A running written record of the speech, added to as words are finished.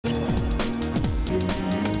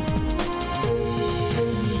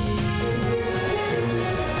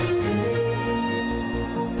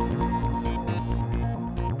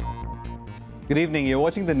Good evening. You're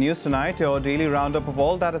watching the news tonight, your daily roundup of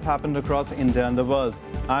all that has happened across India and the world.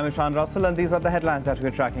 I'm Ishan Russell, and these are the headlines that we're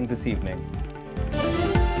tracking this evening.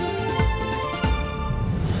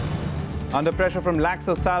 Under pressure from lakhs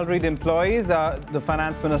of salaried employees, the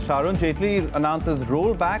Finance Minister Arun Jaitley announces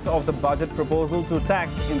rollback of the budget proposal to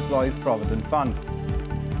tax Employees' Provident Fund.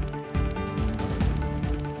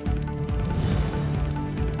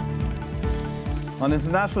 On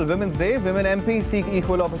International Women's Day, women MPs seek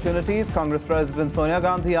equal opportunities. Congress President Sonia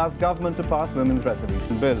Gandhi asked government to pass Women's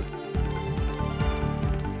Reservation Bill.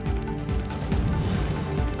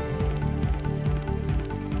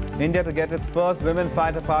 India to get its first women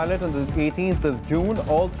fighter pilot on the 18th of June.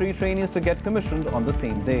 All 3 trainees to get commissioned on the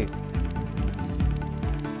same day.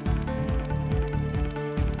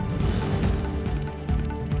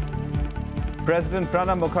 President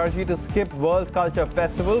Pranab Mukherjee to skip World Culture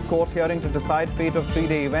Festival. Court hearing to decide fate of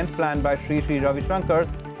 3-day event planned by Sri Sri Ravi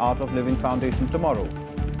Shankar's Art of Living Foundation tomorrow.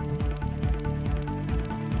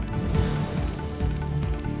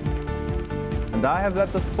 And I have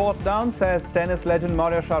let the sport down, says tennis legend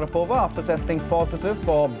Maria Sharapova after testing positive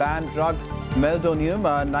for banned drug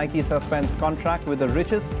meldonium. Nike suspends contract with the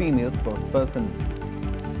richest female spokesperson.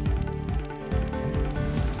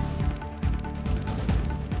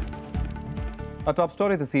 A top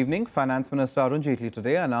story this evening, Finance Minister Arun Jaitley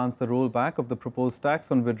today announced the rollback of the proposed tax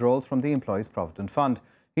on withdrawals from the Employees' Provident Fund.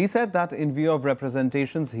 He said that in view of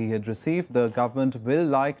representations he had received, the government will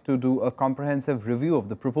like to do a comprehensive review of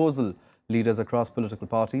the proposal. Leaders across political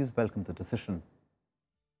parties welcomed the decision.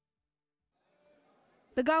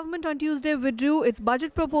 The government on Tuesday withdrew its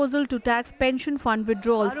budget proposal to tax pension fund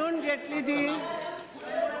withdrawals. Arun Jaitley ji.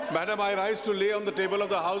 Madam, I rise to lay on the table of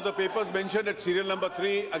the House the papers mentioned at serial number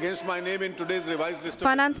 3 against my name in today's revised list of...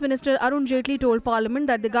 Finance Minister Arun Jaitley told Parliament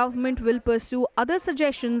that the government will pursue other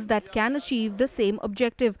suggestions that can achieve the same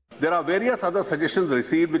objective. There are various other suggestions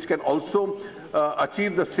received which can also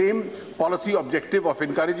achieve the same policy objective of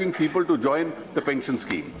encouraging people to join the pension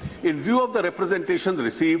scheme. In view of the representations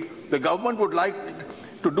received, the government would like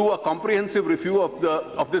to do a comprehensive review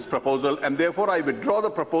of this proposal, and therefore I withdraw the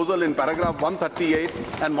proposal in paragraph 138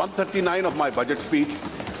 and 139 of my budget speech.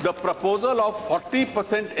 The proposal of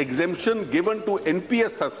 40% exemption given to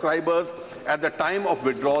NPS subscribers at the time of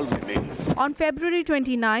withdrawal remains. On February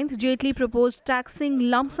 29th, Jaitley proposed taxing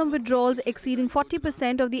lump sum withdrawals exceeding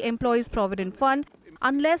 40% of the Employees' Provident Fund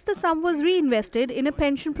unless the sum was reinvested in a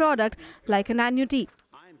pension product like an annuity.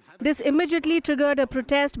 This immediately triggered a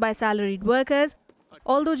protest by salaried workers.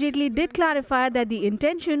 Although Jaitley did clarify that the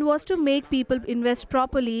intention was to make people invest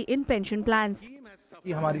properly in pension plans.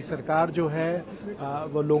 हमारी सरकार जो है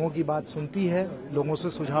वो लोगों की बात सुनती है, लोगों से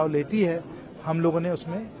सुझाव लेती है. हम लोगों ने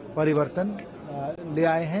उसमें परिवर्तन ले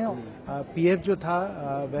आए हैं. पीएफ जो था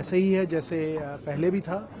वैसे ही है जैसे पहले भी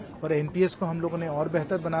था, और एनपीएस को हम लोगों ने और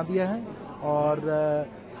बेहतर बना दिया है. और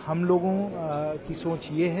हम लोगों की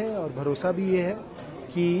सोच ये है और भरोसा भी ये है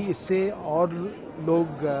कि इससे और लोग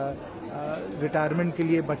रिटायरमेंट के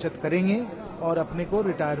लिए बचत करेंगे और अपने को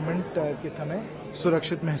रिटायरमेंट के समय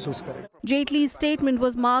सुरक्षित महसूस करेंगे. Jaitley's statement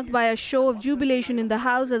was marked by a show of jubilation in the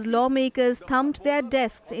House as lawmakers thumped their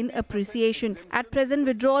desks in appreciation. At present,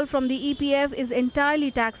 withdrawal from the EPF is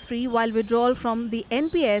entirely tax-free, while withdrawal from the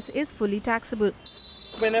NPS is fully taxable.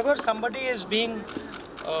 Whenever somebody is being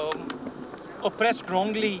oppressed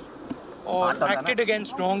wrongly or acted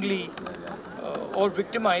against wrongly or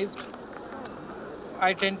victimized,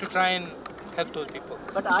 I tend to try and help those people.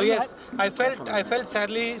 So yes, I felt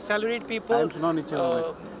salaried people,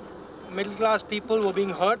 middle class people were being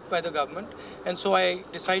hurt by the government, and so I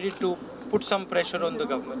decided to put some pressure on the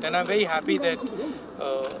government, and I'm very happy that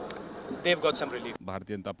they've got some relief.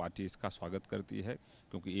 Bharatiya Janata party इसका स्वागत करती है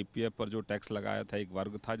क्योंकि EPF पर जो tax लगाया था एक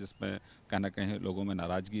वर्ग था जिसमें कहीं ना कहीं लोगों में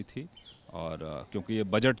नाराजगी थी, और क्योंकि ये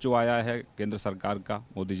बजट जो आया है केंद्र सरकार का,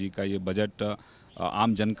 मोदी जी का, ये बजट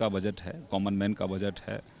आम जन का बजट है, कॉमन मैन का बजट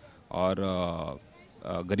है, और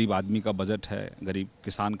गरीब आदमी का बजट है, गरीब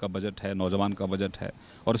किसान का बजट है, नौजवान का बजट है,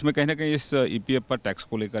 और उसमें कहीं ना कहीं इस ईपीएफ पर टैक्स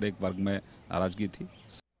को लेकर एक वर्ग में नाराजगी थी.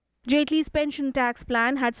 Jaitley's pension tax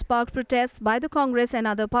plan had sparked protests by the Congress and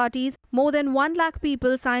other parties. More than 1 lakh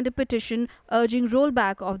people signed a petition urging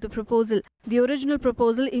rollback of the proposal. The original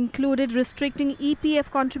proposal included restricting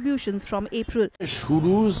EPF contributions from April.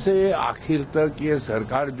 शुरू से आखिर तक ये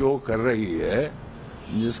सरकार जो कर रही है,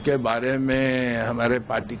 जिसके बारे में हमारे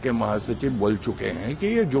पार्टी के महासचिव बोल चुके हैं कि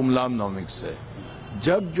ये जुमलानॉमिक्स है.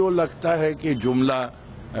 जब जो लगता है कि जुमला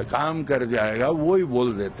काम कर जाएगा वो ही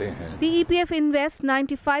बोल देते हैं. The EPF invests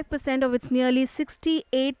 95% of its nearly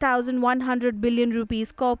 68,100 billion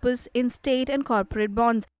rupees corpus in state and corporate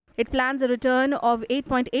bonds. It plans a return of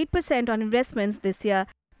 8.8% on investments this year.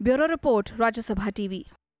 Bureau Report, Rajya Sabha TV.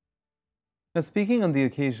 Now, speaking on the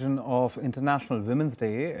occasion of International Women's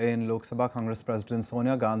Day in Lok Sabha, Congress President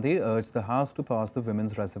Sonia Gandhi urged the House to pass the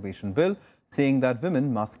Women's Reservation Bill, saying that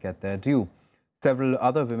women must get their due. Several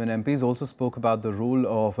other women MPs also spoke about the role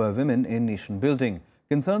of women in nation building.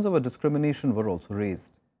 Concerns over discrimination were also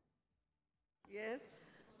raised.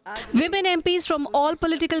 Women MPs from all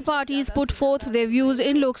political parties put forth their views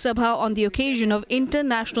in Lok Sabha on the occasion of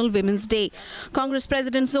International Women's Day. Congress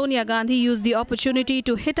President Sonia Gandhi used the opportunity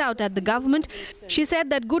to hit out at the government. She said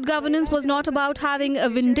that good governance was not about having a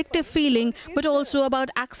vindictive feeling, but also about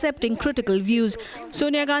accepting critical views.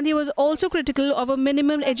 Sonia Gandhi was also critical of a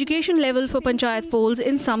minimum education level for panchayat polls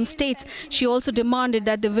in some states. She also demanded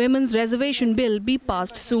that the Women's Reservation Bill be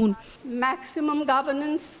passed soon. Maximum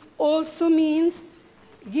governance also means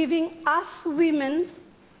giving us women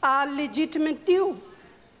our legitimate due,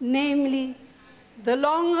 namely the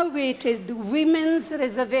long-awaited Women's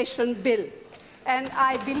Reservation Bill. And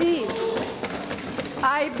I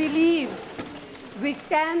believe we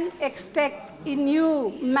can expect in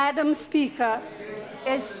you, Madam Speaker,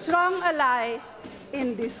 a strong ally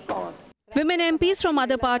in this cause. Women MPs from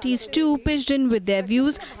other parties too pitched in with their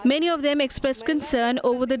views. Many of them expressed concern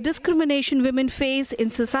over the discrimination women face in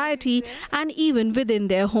society and even within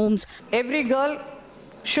their homes. Every girl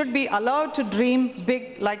should be allowed to dream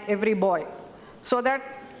big like every boy, so that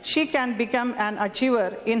she can become an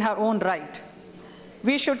achiever in her own right.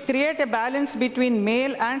 We should create a balance between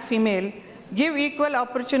male and female, give equal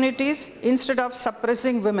opportunities instead of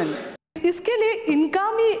suppressing women. इसके लिए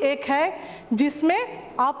income ही एक है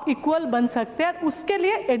जिसमें आप equal बन सकते हैं, उसके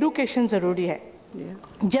लिए एडुकेशन ज़रूरी है।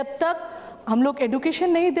 जब तक हम लोग एडुकेशन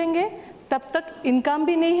नहीं देंगे तब तक इनकम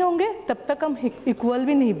भी नहीं होंगे, तब तक हम इक्वल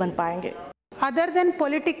भी नहीं बन पाएंगे। Other than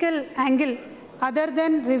political angle, other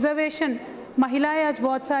than reservation, महिलाएं आज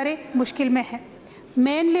बहुत सारे मुश्किल में हैं।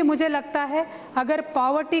 मेनली मुझे लगता है अगर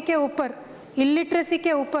पॉवर्टी के ऊपर, इलिटरेसी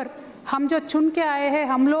के ऊपर हम जो चुन के आए हैं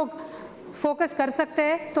हम लोग फोकस कर सकते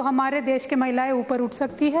हैं तो हमारे देश के महिलाएं ऊपर उठ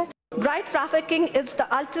सकती है। Right trafficking is the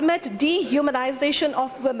ultimate dehumanization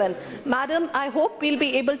of women. Madam, I hope we'll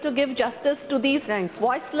be able to give justice to these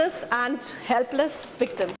voiceless and helpless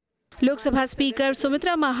victims. Lok Sabha Speaker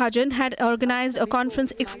Sumitra Mahajan had organized a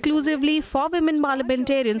conference exclusively for women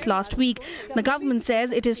parliamentarians last week. The government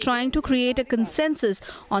says it is trying to create a consensus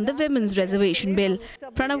on the Women's Reservation Bill.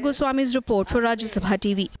 Pranav Goswami's report for Rajya Sabha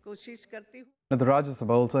TV. Now, the Rajya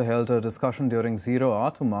Sabha also held a discussion during 0 hour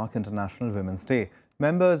to mark International Women's Day.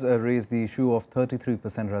 Members raised the issue of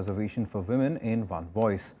 33% reservation for women in one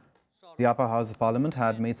voice. The upper house of parliament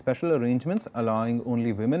had made special arrangements allowing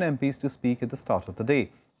only women MPs to speak at the start of the day.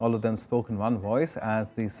 All of them spoke in one voice as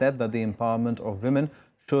they said that the empowerment of women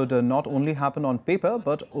should not only happen on paper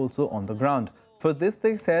but also on the ground. For this,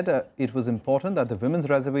 they said it was important that the Women's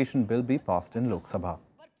Reservation Bill be passed in Lok Sabha.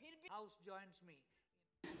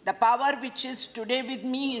 The power which is today with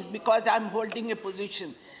me is because I'm holding a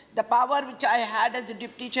position. The power which I had as a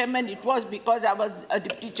deputy chairman, it was because I was a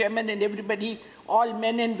deputy chairman and everybody, all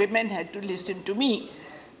men and women had to listen to me.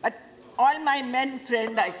 But all my men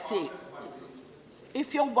friend, I say,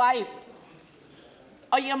 if your wife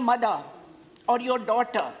or your mother or your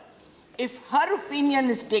daughter, if her opinion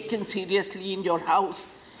is taken seriously in your house,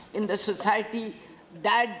 in the society,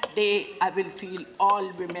 that day I will feel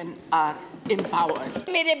all women are empowered.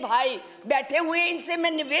 मेरे भाई बैठे हुए हैं, इनसे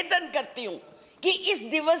मैं निवेदन करती हूँ कि इस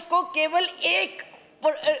दिवस को केवल एक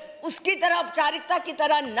उसकी तरह औपचारिकता की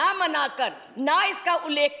तरह ना मनाकर, ना इसका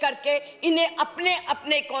उल्लेख करके इन्हें अपने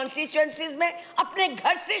अपने कॉन्स्टिट्यूएंसीज में अपने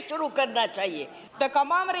घर से शुरू करना चाहिए. The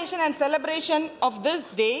commemoration and celebration of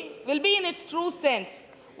this day will be in its true sense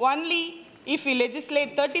only if we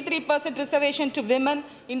legislate 33% reservation to women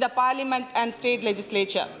in the parliament and state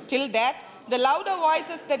legislature. Till that, the louder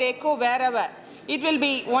voices that echo wherever, it will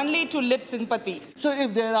be only to lip sympathy. So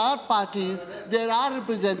if there are parties, there are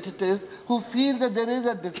representatives who feel that there is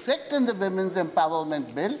a defect in the Women's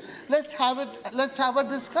Empowerment Bill, let's have a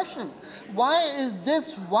discussion. Why is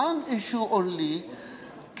this one issue only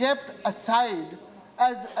kept aside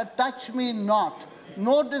as a touch me not?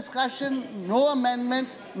 No discussion, no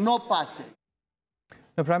amendments, no passing.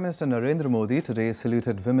 Now, Prime Minister Narendra Modi today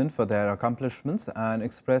saluted women for their accomplishments and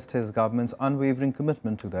expressed his government's unwavering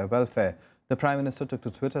commitment to their welfare. The Prime Minister took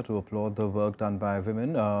to Twitter to applaud the work done by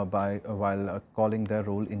women while calling their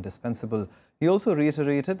role indispensable. He also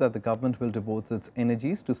reiterated that the government will devote its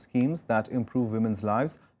energies to schemes that improve women's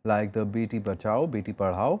lives, like the Beti Bachao, Beti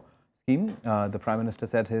Padhao scheme. The Prime Minister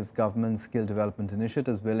said his government's skill development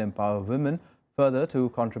initiatives will empower women further to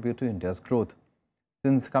contribute to India's growth.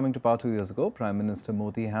 Since coming to power 2 years ago, Prime Minister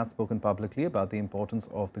Modi has spoken publicly about the importance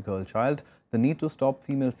of the girl child, the need to stop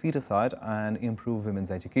female feticide and improve women's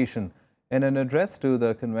education. In an address to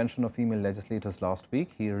the Convention of Female Legislators last week,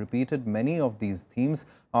 he repeated many of these themes,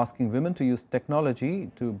 asking women to use technology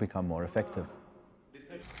to become more effective.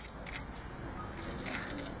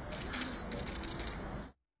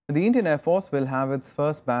 The Indian Air Force will have its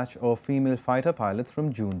first batch of female fighter pilots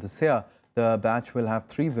from June this year. The batch will have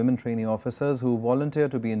 3 women trainee officers who volunteer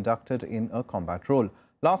to be inducted in a combat role.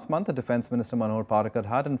 Last month, the Defence Minister Manohar Parrikar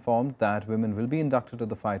had informed that women will be inducted to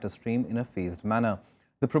the fighter stream in a phased manner.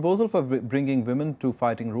 The proposal for bringing women to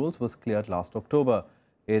fighting roles was cleared last October.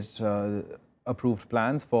 It approved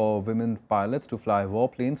plans for women pilots to fly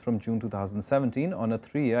warplanes from June 2017 on a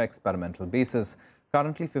 3-year experimental basis.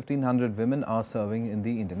 Currently, 1,500 women are serving in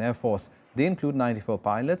the Indian Air Force. They include 94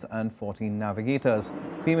 pilots and 14 navigators.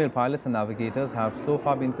 Female pilots and navigators have so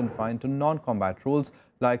far been confined to non-combat roles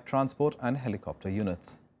like transport and helicopter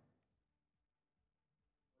units.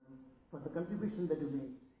 For the contribution that you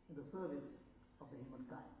make in the service of the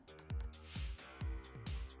humankind.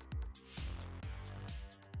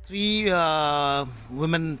 3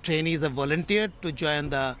 women trainees have volunteered to join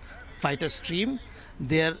the fighter stream.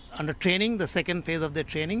 They are under training, the second phase of their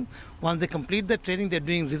training. Once they complete the training, they're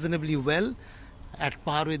doing reasonably well, at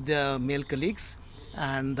par with their male colleagues.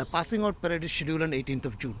 And the passing out parade is scheduled on 18th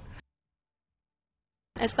of June.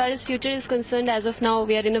 As far as future is concerned, as of now,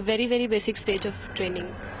 we are in a very, very basic stage of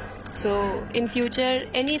training. So in future,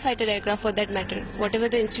 any fighter aircraft for that matter, whatever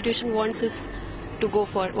the institution wants us to go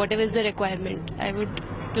for, whatever is the requirement, I would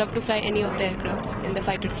love to fly any of the aircrafts in the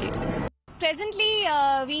fighter fleets. Presently,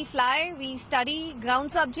 we study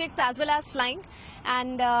ground subjects as well as flying,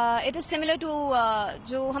 and it is similar to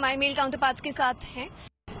जो हमारे male counterparts के साथ हैं.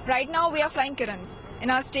 Right now we are flying Kirans. In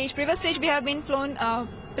our previous stage we have been flown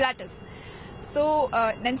Pilatus. So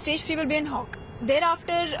then stage 3 will be in Hawk.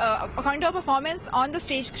 Thereafter, according to our performance on the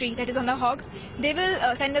stage 3, that is on the Hawks, they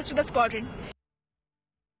will send us to the squadron.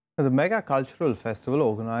 The mega cultural festival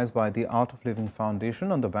organized by the Art of Living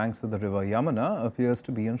Foundation on the banks of the river Yamuna appears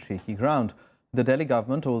to be on shaky ground. The Delhi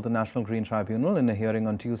government told the National Green Tribunal in a hearing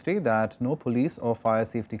on Tuesday that no police or fire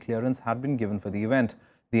safety clearance had been given for the event.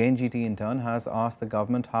 The NGT in turn has asked the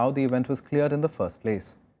government how the event was cleared in the first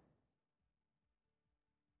place.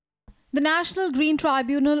 The National Green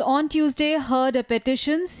Tribunal on Tuesday heard a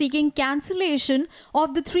petition seeking cancellation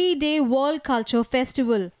of the 3-day World Culture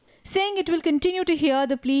Festival. Saying it will continue to hear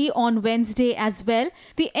the plea on Wednesday as well,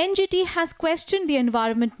 the NGT has questioned the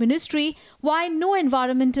Environment Ministry why no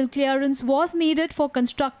environmental clearance was needed for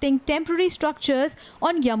constructing temporary structures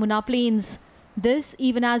on Yamuna Plains. This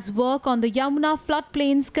even as work on the Yamuna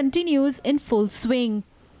floodplains continues in full swing.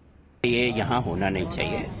 ये यहाँ होना नहीं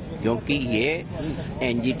चाहिए क्योंकि ये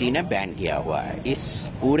NGT ने ban किया हुआ है इस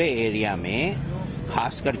पूरे एरिया में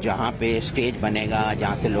खासकर जहाँ पे स्टेज बनेगा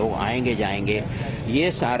जहाँ से लोग आएंगे जाएंगे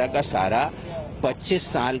ये सारा का सारा 25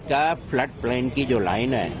 साल का फ्लड प्लेन की जो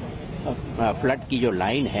लाइन है फ्लड की जो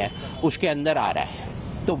लाइन है उसके अंदर आ रहा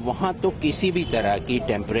है तो वहाँ तो किसी भी तरह की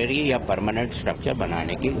टेम्परेरी या परमानेंट स्ट्रक्चर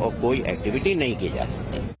बनाने की और कोई एक्टिविटी नहीं की जा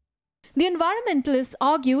सकती. The environmentalists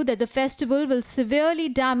argue that the festival will severely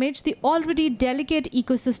damage the already delicate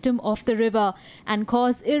ecosystem of the river and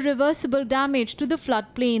cause irreversible damage to the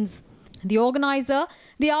floodplains. The organizer,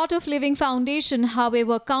 the Art of Living Foundation,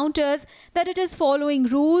 however, counters that it is following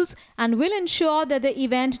rules and will ensure that the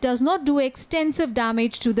event does not do extensive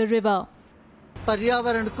damage to the river.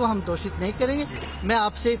 पर्यावरण को हम दोषित नहीं करेंगे. मैं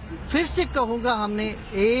आपसे फिर से कहूँगा हमने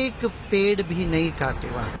एक पेड़ भी नहीं काटे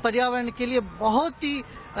हुआ. पर्यावरण के लिए बहुत ही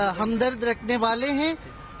हमदर्द रखने वाले हैं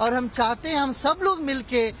और हम चाहते हैं हम सब लोग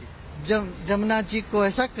मिलके जमुना जी को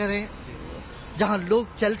ऐसा करें जहाँ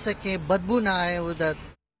लोग चल सकें बदबू ना आए उधर.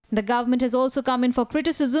 The government has also come in for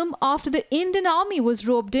criticism after the Indian Army was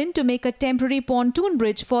roped in to make a temporary pontoon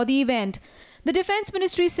bridge for the event. The Defence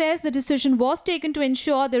Ministry says the decision was taken to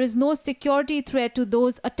ensure there is no security threat to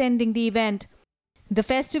those attending the event. The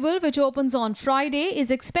festival, which opens on Friday,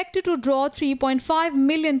 is expected to draw 3.5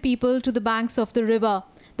 million people to the banks of the river.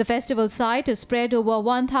 The festival site is spread over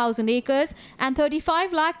 1,000 acres and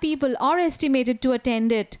 35 lakh people are estimated to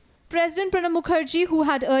attend it. President Pranab Mukherjee, who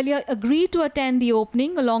had earlier agreed to attend the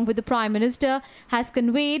opening along with the Prime Minister, has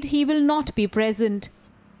conveyed he will not be present.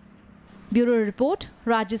 Bureau Report,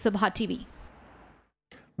 Rajya Sabha TV.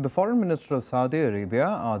 The Foreign Minister of Saudi Arabia,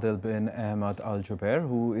 Adil bin Ahmed Al Jubair,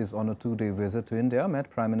 who is on a 2-day visit to India, met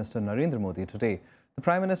Prime Minister Narendra Modi today. The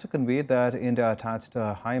Prime Minister conveyed that India attached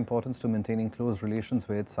high importance to maintaining close relations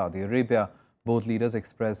with Saudi Arabia. Both leaders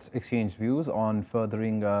exchanged views on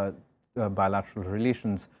furthering bilateral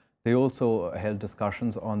relations. They also held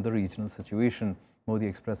discussions on the regional situation. Modi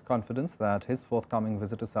expressed confidence that his forthcoming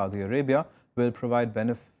visit to Saudi Arabia will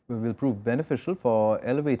prove beneficial for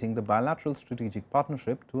elevating the bilateral strategic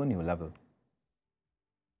partnership to a new level.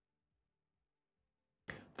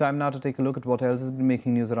 Time now to take a look at what else has been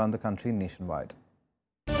making news around the country nationwide.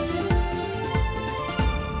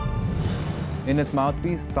 In its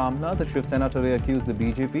mouthpiece, Samna, the Shiv Sena today accused the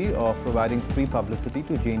BJP of providing free publicity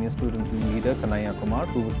to JNU student leader Kanhaiya Kumar,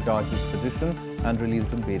 who was charged with sedition and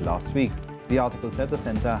released on bail last week. The article said the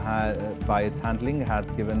centre, by its handling,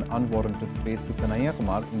 had given unwarranted space to Kanhaiya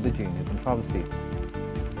Kumar in the JNU controversy.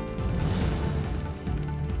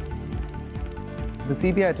 The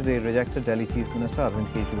CBI today rejected Delhi Chief Minister Arvind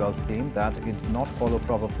Kejriwal's claim that it did not follow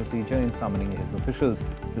proper procedure in summoning his officials.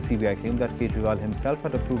 The CBI claimed that Kejriwal himself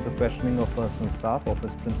had approved the questioning of personal staff of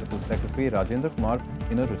his Principal Secretary Rajendra Kumar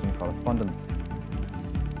in a written correspondence.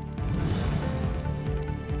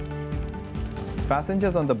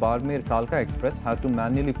 Passengers on the Barmer-Kalka Express had to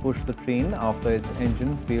manually push the train after its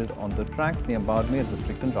engine failed on the tracks near Barmer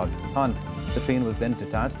district in Rajasthan. The train was then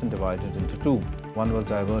detached and divided into two. One was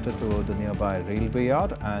diverted to the nearby railway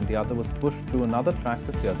yard and the other was pushed to another track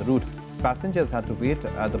to clear the route. Passengers had to wait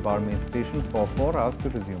at the Barmer station for 4 hours to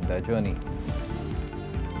resume their journey.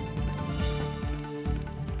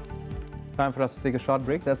 Time for us to take a short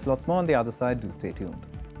break. That's lots more on the other side. Do stay tuned.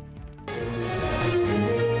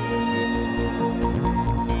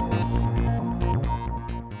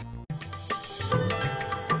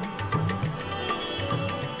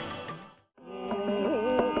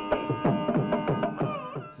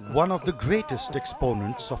 One of the greatest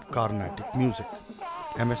exponents of Carnatic music,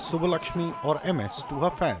 MS Subbulakshmi or MS to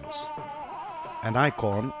her fans. An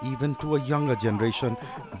icon even to a younger generation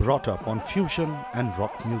brought up on fusion and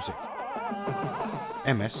rock music.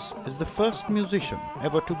 MS is the first musician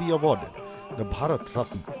ever to be awarded the Bharat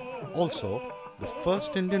Ratna, also the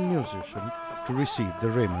first Indian musician to receive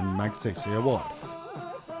the Raymond Magsaysay Award.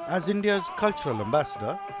 As India's cultural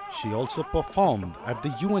ambassador, she also performed at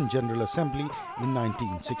the UN General Assembly in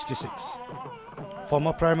 1966.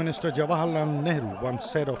 Former Prime Minister Jawaharlal Nehru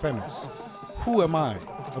once said of MS, "Who am I,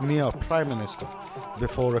 a mere Prime Minister,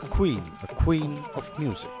 before a queen of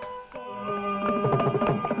music?"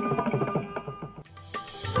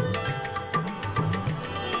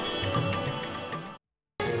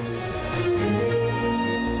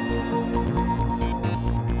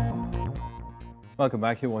 Welcome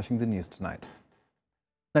back. You're watching the news tonight.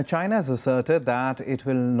 Now, China has asserted that it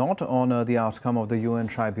will not honour the outcome of the UN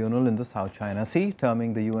tribunal in the South China Sea,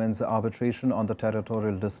 terming the UN's arbitration on the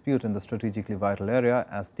territorial dispute in the strategically vital area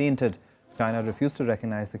as tainted. China refused to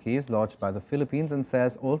recognise the case lodged by the Philippines and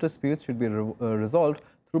says all disputes should be resolved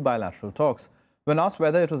through bilateral talks. When asked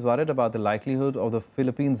whether it was worried about the likelihood of the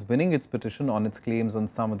Philippines winning its petition on its claims on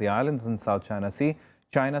some of the islands in South China Sea,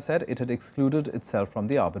 China said it had excluded itself from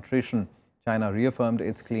the arbitration. China reaffirmed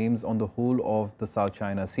its claims on the whole of the South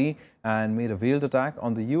China Sea and made a veiled attack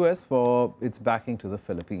on the US for its backing to the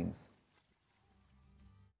Philippines.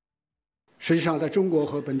 实际上，在中国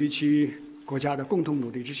和本地区国家的共同努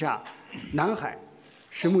力之下，南海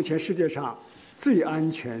是目前世界上最安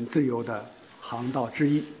全、自由的航道之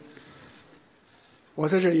一。我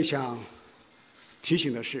在这里想提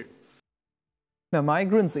醒的是。 Now,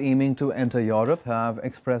 migrants aiming to enter Europe have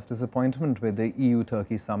expressed disappointment with the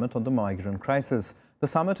EU-Turkey summit on the migrant crisis. The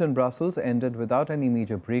summit in Brussels ended without any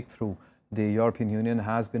major breakthrough. The European Union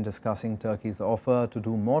has been discussing Turkey's offer to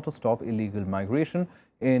do more to stop illegal migration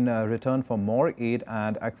in return for more aid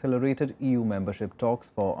and accelerated EU membership talks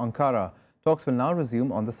for Ankara. Talks will now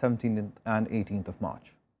resume on the 17th and 18th of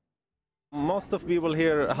March. Most of people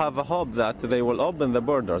here have a hope that they will open the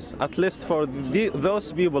borders, at least for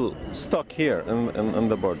those people stuck here in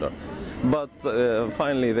the border. But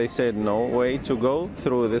finally they said no way to go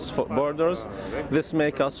through these borders. This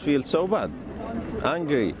makes us feel so bad,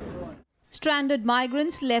 angry. Stranded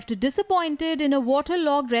migrants left disappointed in a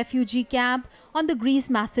waterlogged refugee camp on the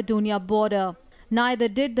Greece-Macedonia border. Neither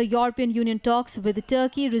did the European Union talks with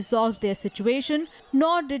Turkey resolve their situation,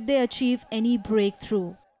 nor did they achieve any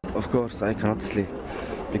breakthrough. Of course, I cannot sleep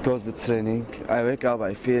because it's raining. I wake up,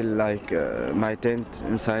 I feel like my tent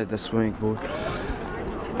inside the swimming pool.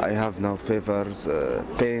 I have now fevers,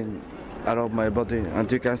 pain around my body,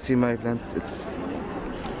 and you can see my plants. It's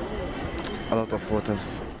a lot of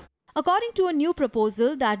waters. According to a new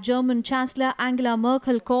proposal that German Chancellor Angela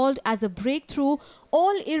Merkel called as a breakthrough,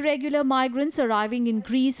 all irregular migrants arriving in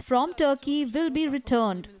Greece from Turkey will be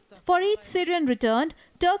returned. For each Syrian returned,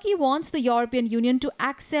 Turkey wants the European Union to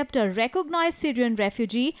accept a recognized Syrian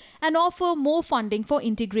refugee and offer more funding for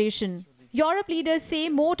integration. Europe leaders say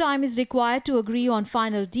more time is required to agree on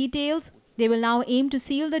final details. They will now aim to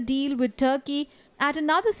seal the deal with Turkey at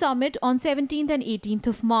another summit on 17th and 18th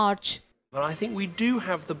of March. But I think we do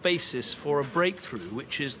have the basis for a breakthrough,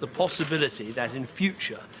 which is the possibility that in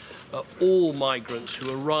future all migrants who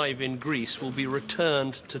arrive in Greece will be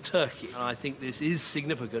returned to Turkey. And I think this is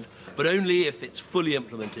significant, but only if it's fully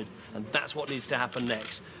implemented, and that's what needs to happen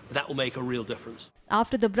next. But that will make a real difference.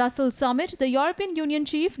 After the Brussels summit, the European Union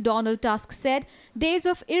chief Donald Tusk said days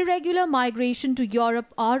of irregular migration to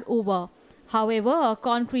Europe are over. However, a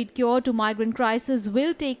concrete cure to migrant crisis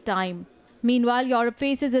will take time. Meanwhile, Europe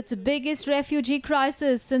faces its biggest refugee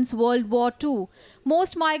crisis since World War II.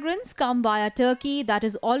 Most migrants come via Turkey, that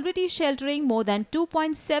is already sheltering more than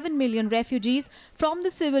 2.7 million refugees from the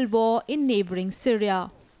civil war in neighboring Syria.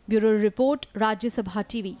 Bureau Report, Rajya Sabha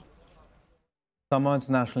TV. Some more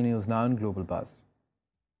international news now in Global Buzz.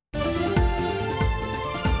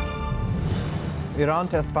 Iran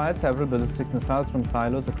test-fired several ballistic missiles from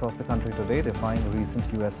silos across the country today, defying recent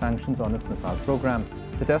US sanctions on its missile program.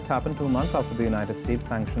 The test happened 2 months after the United States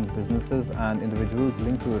sanctioned businesses and individuals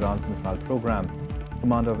linked to Iran's missile program.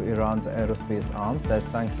 Commander of Iran's aerospace arm said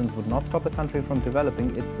sanctions would not stop the country from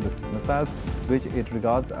developing its ballistic missiles, which it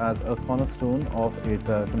regards as a cornerstone of its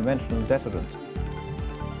conventional deterrent.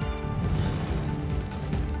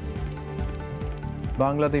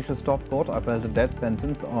 Bangladesh's top court upheld a death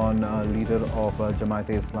sentence on a leader of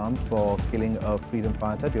Jamaat-e-Islam for killing a freedom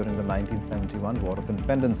fighter during the 1971 War of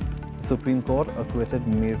Independence. The Supreme Court acquitted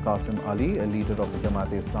Mir Qasim Ali, a leader of the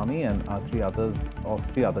Jamaat-e-Islami, and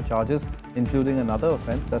three other charges, including another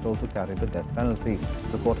offence that also carried the death penalty.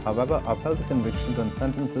 The court, however, upheld the convictions and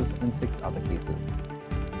sentences in 6 other cases.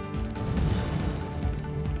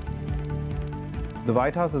 The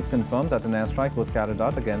White House has confirmed that an airstrike was carried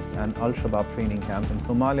out against an Al-Shabaab training camp in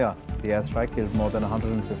Somalia. The airstrike killed more than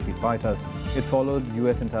 150 fighters. It followed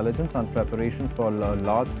U.S. intelligence on preparations for a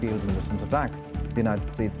large-scale militant attack. The United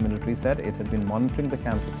States military said it had been monitoring the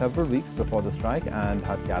camp for several weeks before the strike and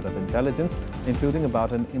had gathered intelligence, including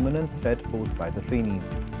about an imminent threat posed by the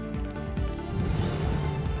trainees.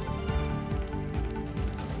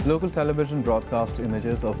 Local television broadcast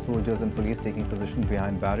images of soldiers and police taking position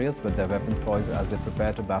behind barriers with their weapons poised as they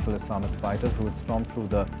prepare to battle Islamist fighters who had stormed through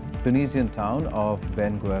the Tunisian town of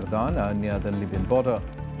Ben Guerdan near the Libyan border.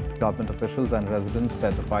 Government officials and residents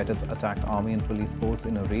said the fighters attacked army and police posts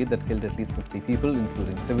in a raid that killed at least 50 people,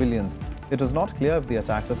 including civilians. It was not clear if the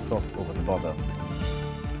attackers crossed over the border.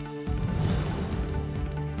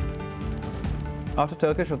 After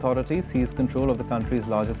Turkish authorities seized control of the country's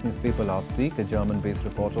largest newspaper last week, German-based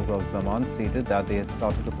reporters of Zaman stated that they had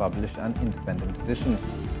started to publish an independent edition.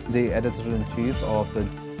 The editor-in-chief of the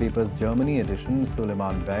paper's Germany edition,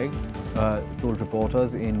 Suleiman Beg, told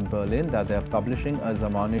reporters in Berlin that they are publishing a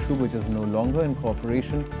Zaman issue which is no longer in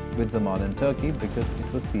cooperation with Zaman in Turkey because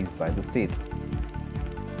it was seized by the state.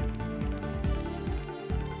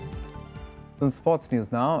 In sports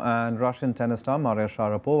news now, and Russian tennis star Maria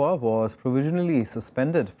Sharapova was provisionally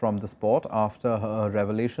suspended from the sport after her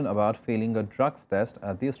revelation about failing a drugs test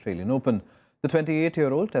at the Australian Open. The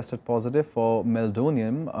 28-year-old tested positive for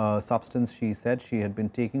meldonium, a substance she said she had been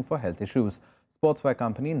taking for health issues. Sportswear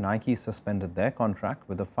company Nike suspended their contract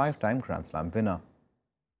with the 5-time Grand Slam winner.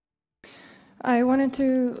 I wanted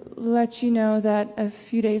to let you know that a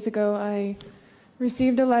few days ago I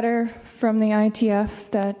received a letter from the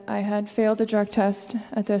ITF that I had failed a drug test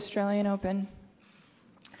at the Australian Open.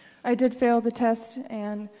 I did fail the test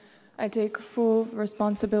and I take full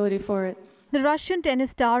responsibility for it. The Russian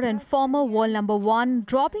tennis star and former world number 1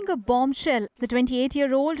 dropping a bombshell. The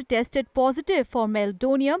 28-year-old tested positive for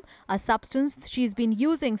meldonium, a substance she's been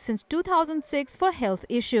using since 2006 for health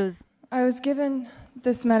issues. I was given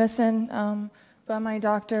this medicine by my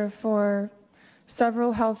doctor for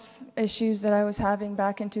several health issues that I was having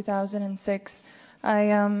back in 2006.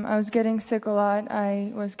 I was getting sick a lot.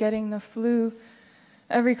 I was getting the flu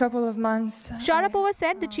every couple of months. Sharapova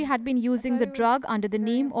said that she had been using the drug under the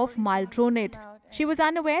name of Mildronate. She was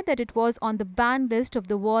unaware that it was on the banned list of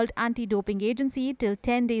the World Anti-Doping Agency till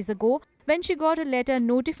 10 days ago when she got a letter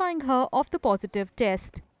notifying her of the positive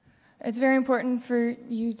test. It's very important for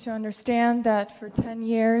you to understand that for 10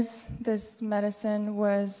 years this medicine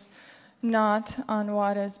was not on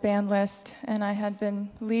WADA's ban list, and I had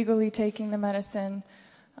been legally taking the medicine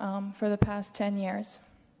for the past 10 years.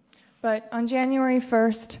 But on January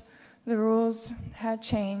 1st, the rules had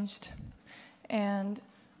changed, and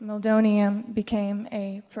meldonium became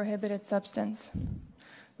a prohibited substance,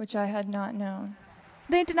 which I had not known.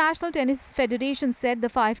 The International Tennis Federation said the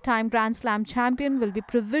 5-time Grand Slam champion will be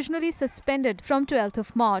provisionally suspended from 12th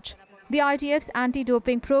of March. The ITF's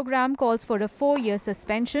anti-doping program calls for a 4-year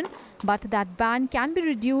suspension, but that ban can be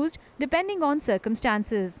reduced depending on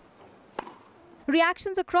circumstances.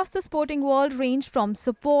 Reactions across the sporting world ranged from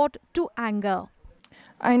support to anger.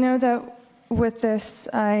 I know that with this,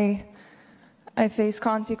 I face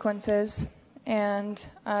consequences, and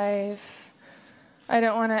I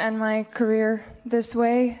don't want to end my career this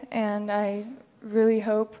way, and I really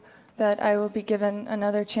hope that I will be given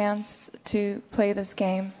another chance to play this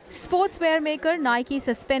game. Sportswear maker Nike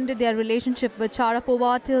suspended their relationship with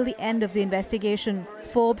Sharapova till the end of the investigation.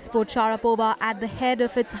 Forbes put Sharapova at the head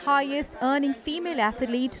of its highest earning female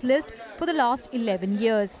athlete list for the last 11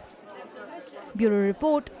 years. Bureau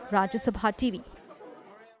Report, Rajya Sabha TV.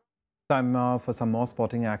 Time now for some more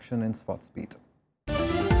sporting action in Sportsbeat.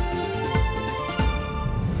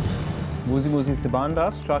 Muzi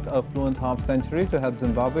Sibanda struck a fluent half-century to help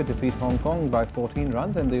Zimbabwe defeat Hong Kong by 14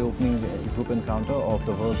 runs in the opening group encounter of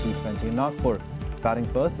the World T20 in Nagpur. Batting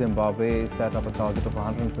first, Zimbabwe set up a target of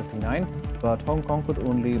 159, but Hong Kong could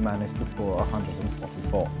only manage to score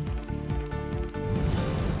 144.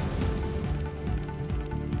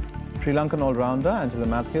 Sri Lankan all-rounder Angela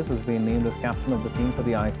Matthews has been named as captain of the team for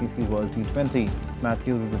the ICC World T20.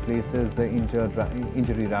 Matthews replaces the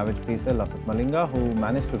injury-ravaged pacer Lasith Malinga, who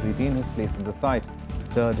managed to retain his place in the side.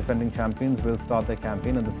 The defending champions will start their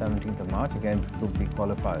campaign on the 17th of March against Group B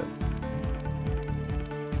qualifiers.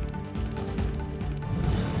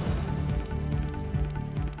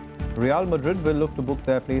 Real Madrid will look to book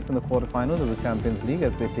their place in the quarterfinals of the Champions League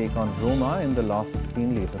as they take on Roma in the last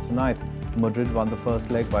 16 later tonight. Madrid won the first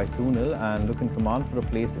leg by 2-0 and look in command for a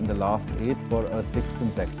place in the last 8 for a 6th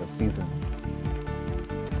consecutive season.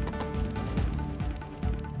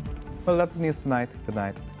 Well, that's the news tonight. Good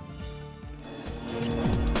night.